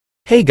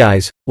Hey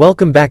guys,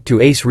 welcome back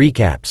to Ace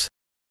Recaps.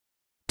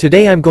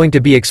 Today I'm going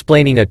to be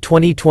explaining a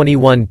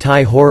 2021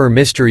 Thai horror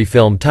mystery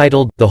film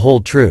titled The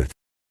Whole Truth.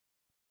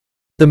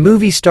 The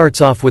movie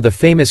starts off with a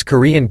famous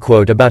Korean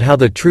quote about how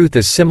the truth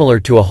is similar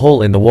to a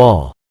hole in the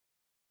wall.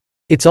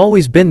 It's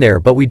always been there,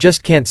 but we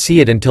just can't see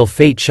it until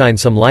fate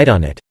shines some light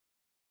on it.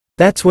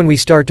 That's when we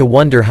start to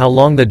wonder how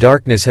long the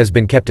darkness has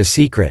been kept a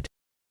secret.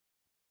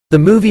 The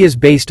movie is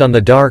based on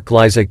the dark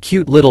lies a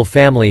cute little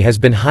family has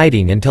been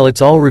hiding until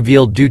it's all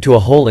revealed due to a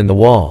hole in the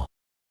wall.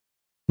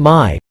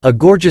 Mai, a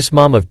gorgeous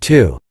mom of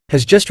two,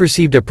 has just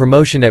received a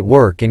promotion at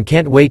work and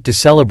can't wait to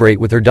celebrate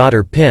with her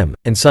daughter Pim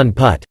and son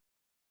Put.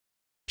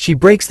 She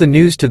breaks the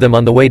news to them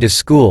on the way to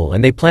school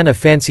and they plan a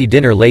fancy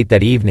dinner late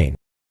that evening.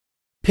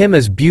 Pim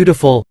is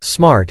beautiful,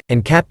 smart,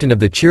 and captain of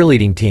the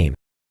cheerleading team.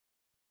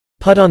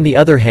 Put on the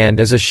other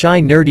hand is a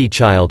shy nerdy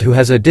child who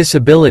has a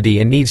disability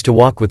and needs to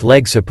walk with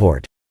leg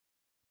support.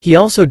 He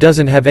also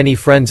doesn't have any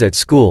friends at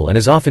school and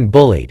is often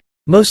bullied,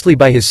 mostly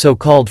by his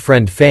so-called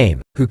friend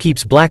Fame, who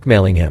keeps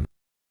blackmailing him.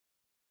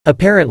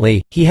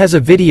 Apparently, he has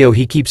a video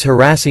he keeps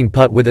harassing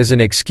Put with as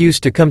an excuse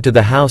to come to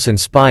the house and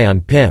spy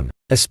on Pim,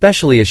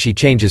 especially as she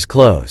changes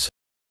clothes.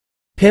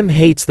 Pim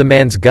hates the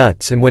man's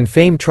guts, and when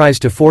Fame tries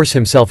to force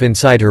himself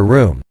inside her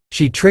room,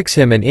 she tricks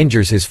him and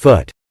injures his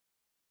foot.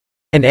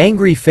 An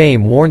angry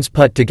Fame warns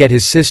Put to get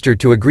his sister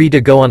to agree to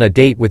go on a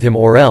date with him,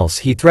 or else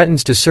he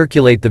threatens to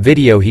circulate the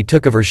video he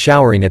took of her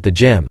showering at the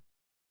gym.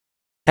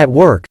 At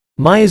work,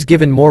 Mai is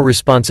given more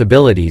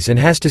responsibilities and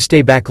has to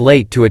stay back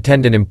late to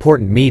attend an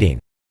important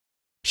meeting.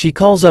 She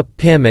calls up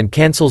Pim and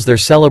cancels their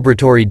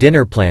celebratory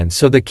dinner plans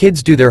so the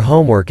kids do their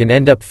homework and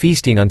end up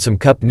feasting on some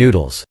cup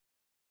noodles.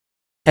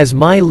 As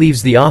Mai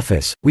leaves the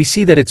office, we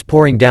see that it's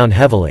pouring down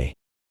heavily.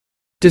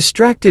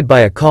 Distracted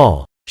by a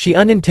call, she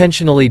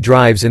unintentionally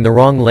drives in the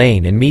wrong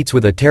lane and meets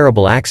with a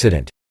terrible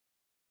accident.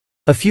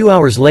 A few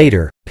hours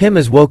later, Pim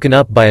is woken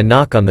up by a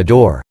knock on the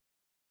door.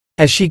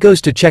 As she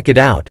goes to check it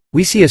out,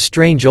 we see a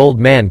strange old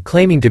man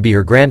claiming to be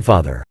her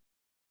grandfather.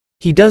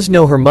 He does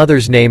know her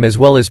mother's name as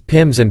well as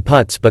Pim's and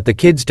Put's, but the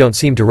kids don't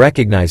seem to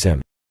recognize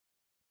him.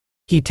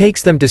 He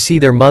takes them to see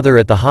their mother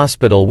at the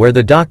hospital, where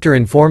the doctor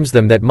informs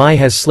them that Mai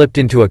has slipped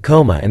into a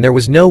coma and there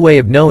was no way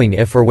of knowing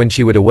if or when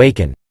she would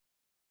awaken.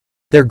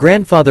 Their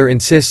grandfather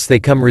insists they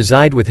come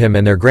reside with him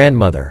and their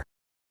grandmother.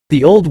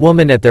 The old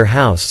woman at their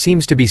house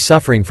seems to be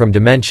suffering from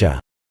dementia.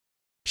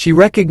 She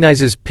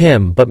recognizes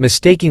Pim but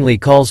mistakenly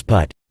calls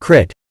Put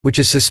Crit, which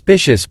is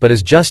suspicious but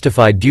is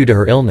justified due to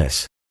her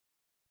illness.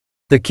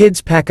 The kids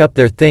pack up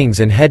their things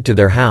and head to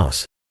their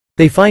house.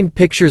 They find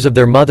pictures of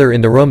their mother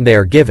in the room they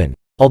are given,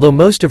 although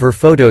most of her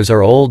photos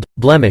are old,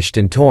 blemished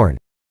and torn.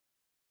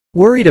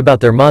 Worried about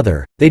their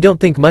mother, they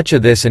don't think much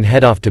of this and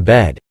head off to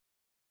bed.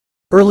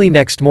 Early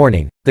next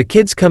morning, the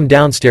kids come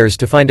downstairs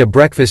to find a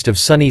breakfast of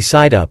sunny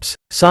side-ups,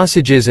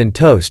 sausages and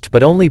toast,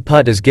 but only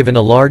Put is given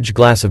a large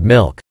glass of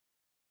milk.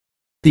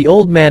 The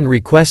old man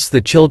requests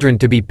the children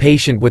to be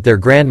patient with their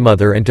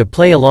grandmother and to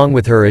play along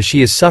with her as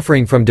she is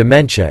suffering from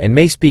dementia and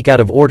may speak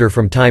out of order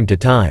from time to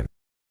time.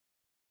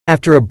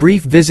 After a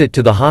brief visit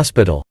to the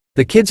hospital,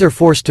 the kids are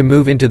forced to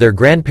move into their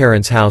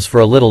grandparents' house for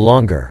a little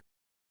longer.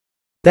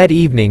 That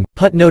evening,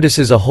 Put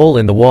notices a hole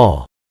in the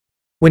wall.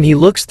 When he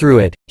looks through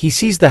it, he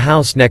sees the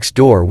house next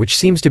door, which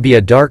seems to be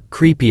a dark,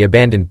 creepy,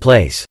 abandoned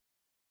place.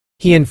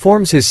 He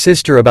informs his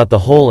sister about the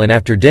hole, and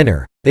after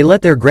dinner, they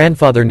let their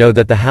grandfather know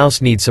that the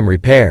house needs some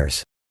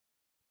repairs.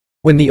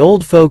 When the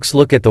old folks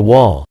look at the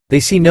wall,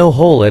 they see no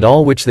hole at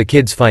all, which the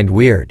kids find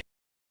weird.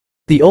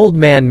 The old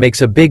man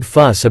makes a big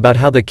fuss about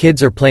how the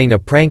kids are playing a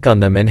prank on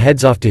them and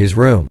heads off to his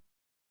room.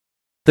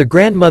 The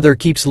grandmother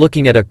keeps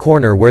looking at a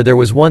corner where there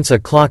was once a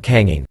clock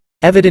hanging,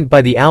 evident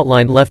by the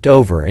outline left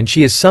over, and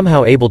she is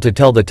somehow able to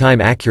tell the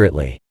time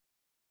accurately.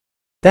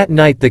 That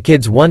night the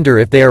kids wonder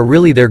if they are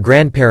really their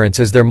grandparents,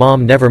 as their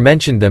mom never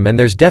mentioned them, and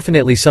there's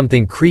definitely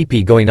something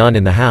creepy going on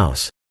in the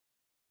house.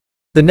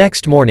 The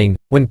next morning,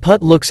 when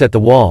Put looks at the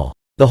wall,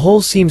 the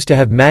hole seems to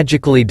have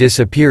magically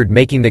disappeared,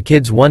 making the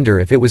kids wonder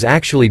if it was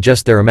actually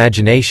just their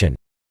imagination.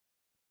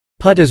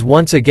 Put is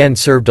once again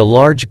served a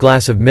large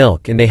glass of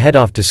milk and they head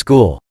off to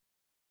school.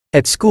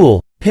 At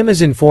school, Pim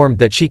is informed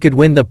that she could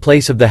win the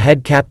place of the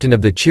head captain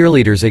of the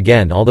cheerleaders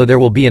again, although there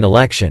will be an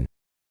election.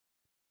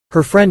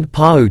 Her friend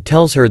Pau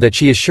tells her that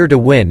she is sure to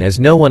win as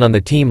no one on the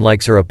team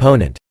likes her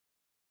opponent.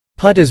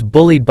 Put is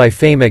bullied by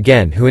Fame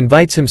again, who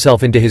invites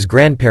himself into his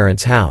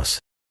grandparents' house.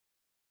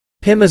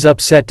 Pim is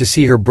upset to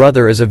see her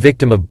brother as a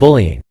victim of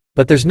bullying,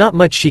 but there's not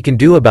much she can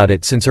do about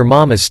it since her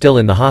mom is still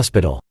in the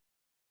hospital.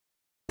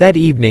 That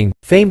evening,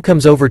 Fame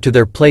comes over to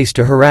their place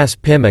to harass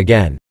Pim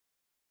again.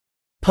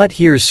 Put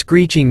hears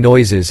screeching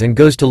noises and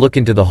goes to look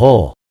into the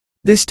hole.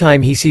 This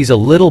time he sees a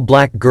little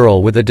black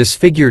girl with a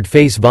disfigured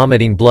face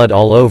vomiting blood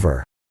all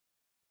over.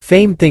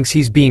 Fame thinks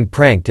he's being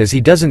pranked as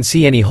he doesn't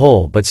see any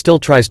hole but still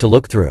tries to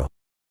look through.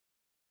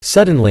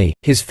 Suddenly,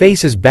 his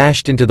face is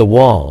bashed into the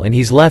wall and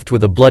he's left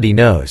with a bloody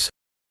nose.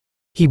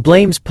 He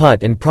blames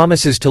Put and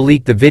promises to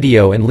leak the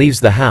video and leaves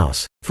the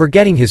house,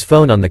 forgetting his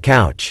phone on the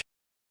couch.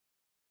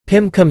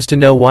 Pim comes to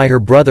know why her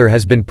brother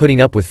has been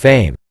putting up with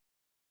Fame.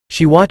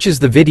 She watches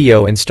the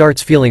video and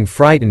starts feeling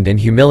frightened and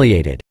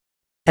humiliated.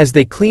 As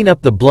they clean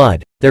up the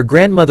blood, their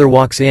grandmother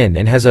walks in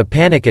and has a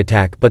panic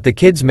attack, but the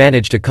kids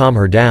manage to calm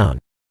her down.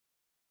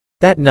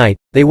 That night,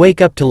 they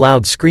wake up to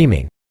loud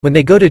screaming. When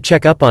they go to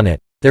check up on it,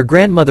 their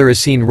grandmother is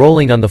seen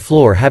rolling on the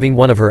floor having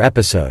one of her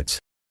episodes.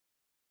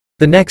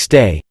 The next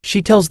day,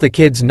 she tells the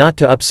kids not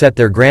to upset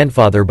their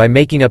grandfather by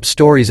making up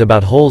stories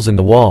about holes in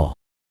the wall.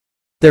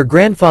 Their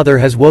grandfather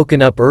has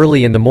woken up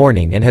early in the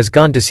morning and has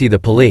gone to see the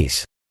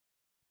police.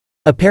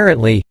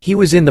 Apparently, he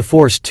was in the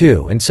force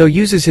too and so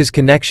uses his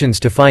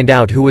connections to find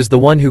out who was the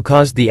one who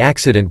caused the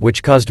accident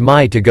which caused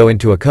Mai to go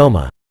into a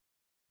coma.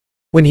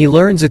 When he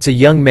learns it's a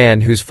young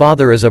man whose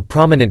father is a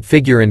prominent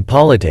figure in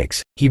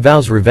politics, he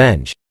vows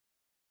revenge.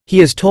 He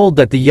is told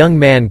that the young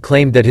man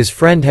claimed that his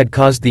friend had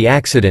caused the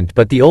accident,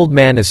 but the old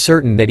man is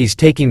certain that he's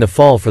taking the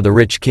fall for the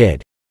rich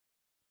kid.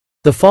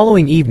 The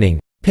following evening,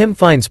 Pim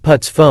finds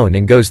Put's phone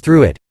and goes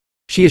through it.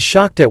 She is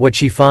shocked at what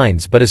she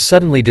finds but is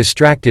suddenly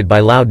distracted by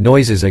loud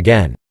noises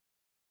again.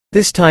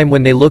 This time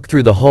when they look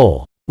through the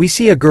hole, we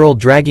see a girl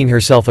dragging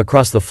herself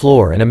across the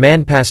floor and a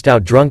man passed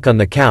out drunk on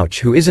the couch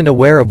who isn't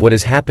aware of what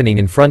is happening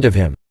in front of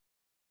him.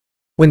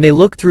 When they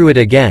look through it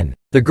again,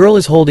 the girl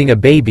is holding a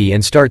baby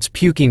and starts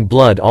puking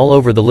blood all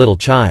over the little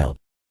child.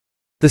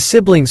 The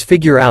siblings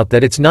figure out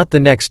that it's not the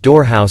next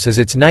door house as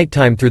it's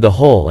nighttime through the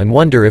hole and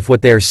wonder if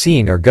what they are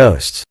seeing are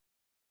ghosts.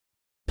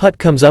 Put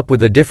comes up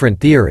with a different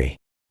theory.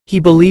 He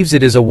believes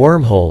it is a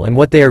wormhole and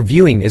what they are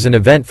viewing is an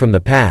event from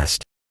the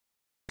past.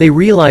 They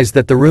realize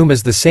that the room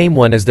is the same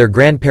one as their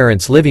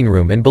grandparents' living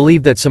room and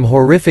believe that some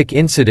horrific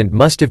incident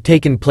must have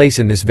taken place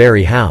in this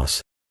very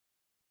house.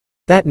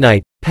 That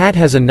night, Pat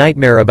has a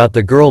nightmare about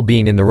the girl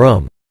being in the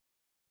room.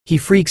 He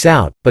freaks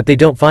out, but they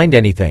don't find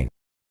anything.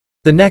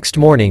 The next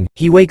morning,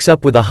 he wakes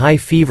up with a high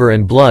fever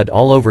and blood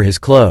all over his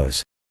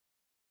clothes.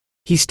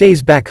 He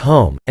stays back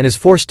home, and is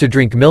forced to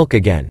drink milk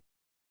again.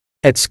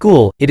 At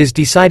school, it is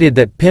decided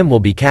that Pim will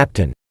be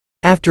captain.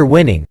 After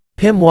winning,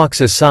 Pim walks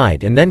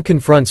aside and then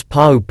confronts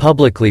Pau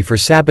publicly for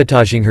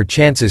sabotaging her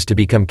chances to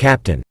become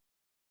captain.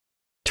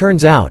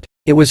 Turns out,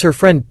 it was her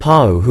friend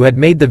Pau who had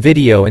made the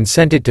video and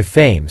sent it to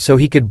Fame so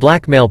he could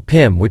blackmail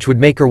Pim, which would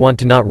make her want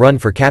to not run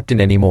for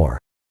captain anymore.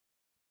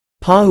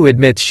 Pau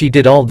admits she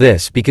did all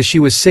this because she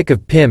was sick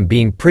of Pim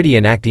being pretty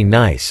and acting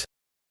nice.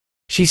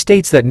 She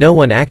states that no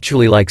one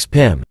actually likes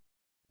Pim.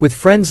 With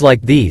friends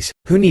like these,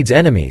 who needs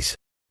enemies?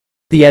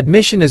 The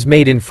admission is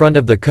made in front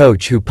of the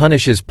coach who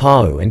punishes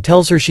Pau and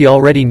tells her she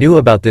already knew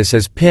about this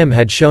as Pim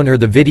had shown her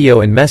the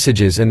video and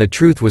messages and the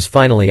truth was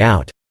finally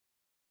out.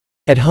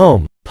 At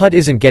home, Put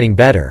isn't getting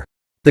better.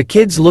 The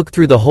kids look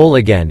through the hole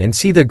again and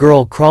see the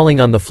girl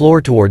crawling on the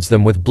floor towards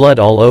them with blood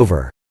all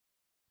over.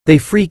 They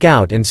freak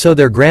out and so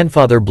their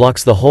grandfather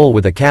blocks the hole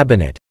with a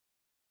cabinet.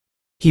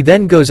 He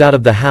then goes out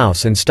of the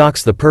house and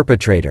stalks the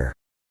perpetrator.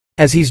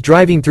 As he's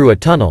driving through a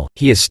tunnel,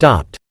 he is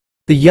stopped.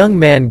 The young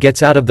man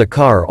gets out of the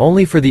car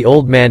only for the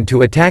old man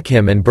to attack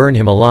him and burn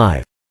him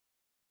alive.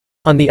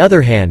 On the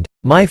other hand,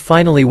 Mai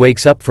finally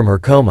wakes up from her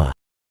coma.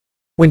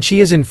 When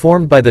she is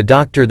informed by the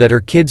doctor that her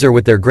kids are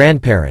with their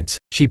grandparents,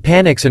 she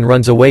panics and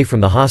runs away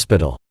from the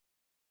hospital.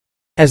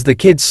 As the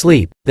kids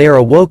sleep, they are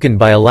awoken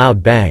by a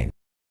loud bang.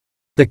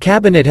 The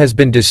cabinet has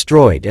been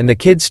destroyed and the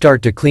kids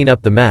start to clean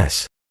up the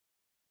mess.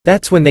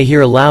 That's when they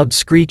hear a loud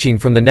screeching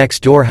from the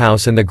next door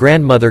house and the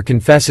grandmother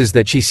confesses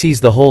that she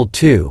sees the hole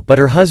too, but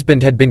her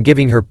husband had been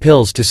giving her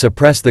pills to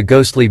suppress the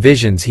ghostly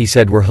visions he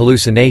said were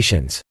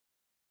hallucinations.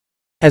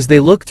 As they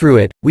look through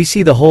it, we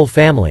see the whole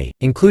family,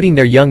 including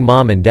their young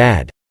mom and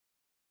dad.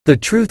 The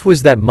truth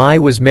was that Mai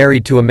was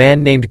married to a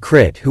man named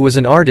Crit who was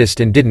an artist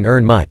and didn't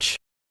earn much.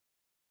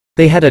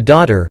 They had a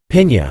daughter,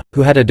 Pinya,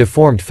 who had a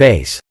deformed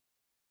face.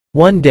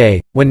 One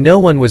day, when no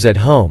one was at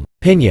home,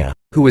 Pinya,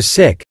 who was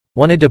sick,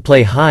 wanted to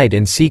play hide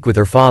and seek with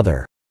her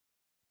father.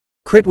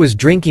 Crit was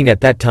drinking at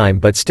that time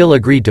but still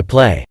agreed to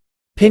play.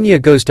 Pinya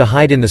goes to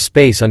hide in the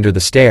space under the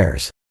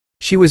stairs.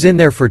 She was in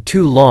there for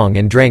too long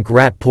and drank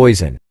rat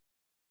poison.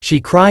 She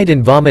cried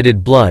and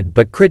vomited blood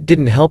but Crit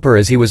didn't help her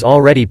as he was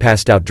already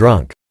passed out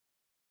drunk.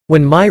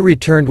 When Mai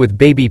returned with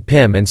baby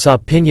Pim and saw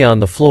Pinya on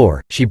the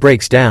floor, she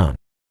breaks down.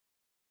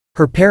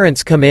 Her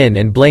parents come in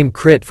and blame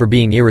Crit for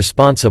being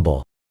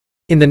irresponsible.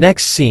 In the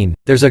next scene,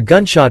 there's a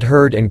gunshot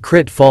heard and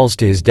Crit falls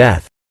to his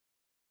death.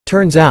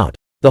 Turns out,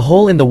 the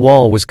hole in the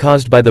wall was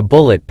caused by the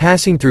bullet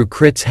passing through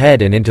Crit's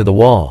head and into the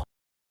wall.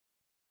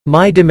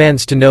 Mai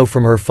demands to know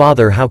from her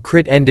father how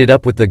Crit ended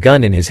up with the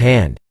gun in his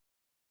hand.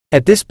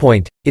 At this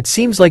point, it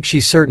seems like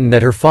she's certain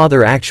that her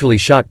father actually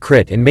shot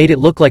Crit and made it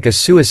look like a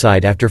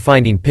suicide after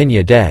finding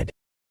Pinya dead.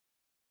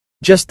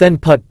 Just then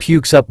Put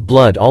pukes up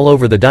blood all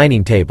over the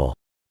dining table.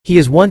 He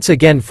is once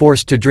again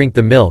forced to drink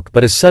the milk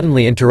but is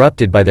suddenly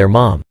interrupted by their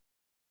mom.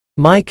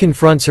 Mai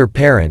confronts her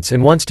parents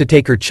and wants to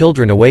take her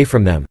children away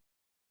from them.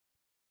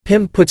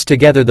 Pim puts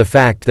together the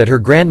fact that her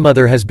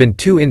grandmother has been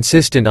too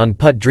insistent on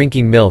Put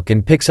drinking milk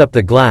and picks up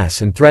the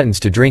glass and threatens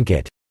to drink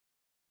it.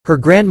 Her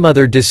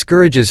grandmother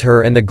discourages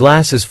her and the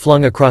glass is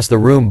flung across the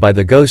room by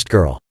the ghost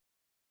girl.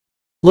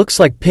 Looks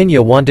like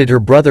Pinya wanted her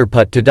brother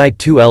Put to die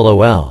too,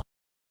 lol.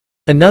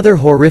 Another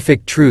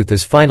horrific truth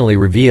is finally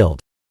revealed.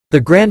 The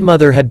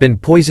grandmother had been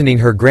poisoning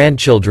her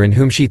grandchildren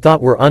whom she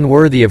thought were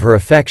unworthy of her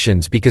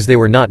affections because they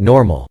were not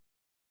normal.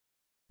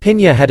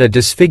 Pinya had a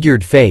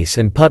disfigured face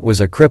and Put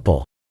was a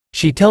cripple.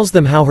 She tells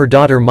them how her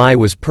daughter Mai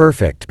was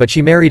perfect but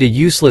she married a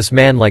useless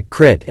man like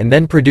Crit and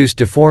then produced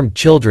deformed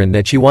children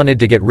that she wanted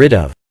to get rid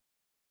of.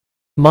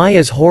 Mai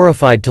is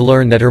horrified to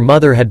learn that her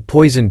mother had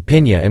poisoned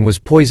Pinya and was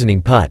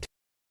poisoning Put.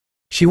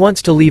 She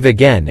wants to leave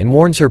again and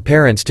warns her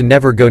parents to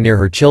never go near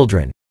her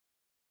children.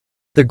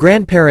 The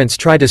grandparents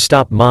try to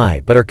stop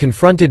Mai but are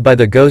confronted by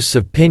the ghosts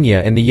of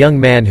Pinya and the young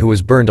man who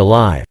was burned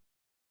alive.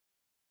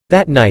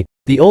 That night,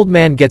 the old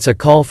man gets a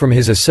call from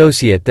his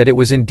associate that it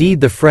was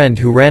indeed the friend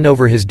who ran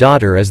over his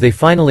daughter as they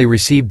finally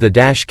received the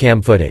dash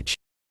cam footage.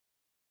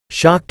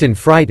 Shocked and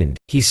frightened,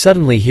 he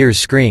suddenly hears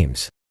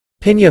screams.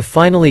 Pinya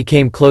finally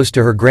came close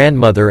to her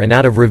grandmother and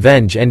out of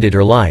revenge ended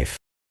her life.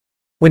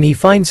 When he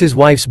finds his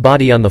wife's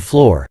body on the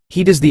floor,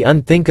 he does the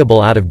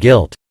unthinkable out of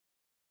guilt.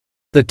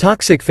 The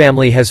toxic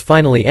family has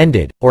finally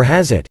ended, or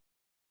has it?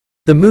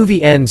 The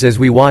movie ends as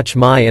we watch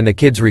Mai and the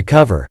kids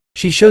recover.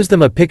 She shows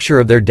them a picture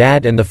of their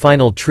dad and the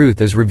final truth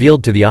is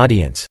revealed to the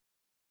audience.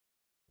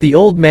 The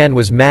old man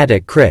was mad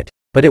at Crit,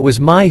 but it was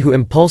Mai who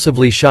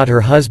impulsively shot her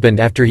husband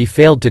after he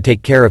failed to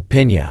take care of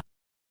Pinya.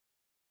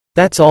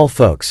 That's all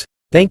folks.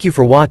 Thank you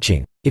for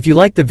watching. If you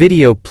like the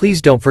video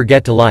please don't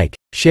forget to like,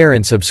 share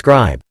and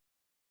subscribe.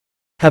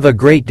 Have a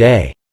great day.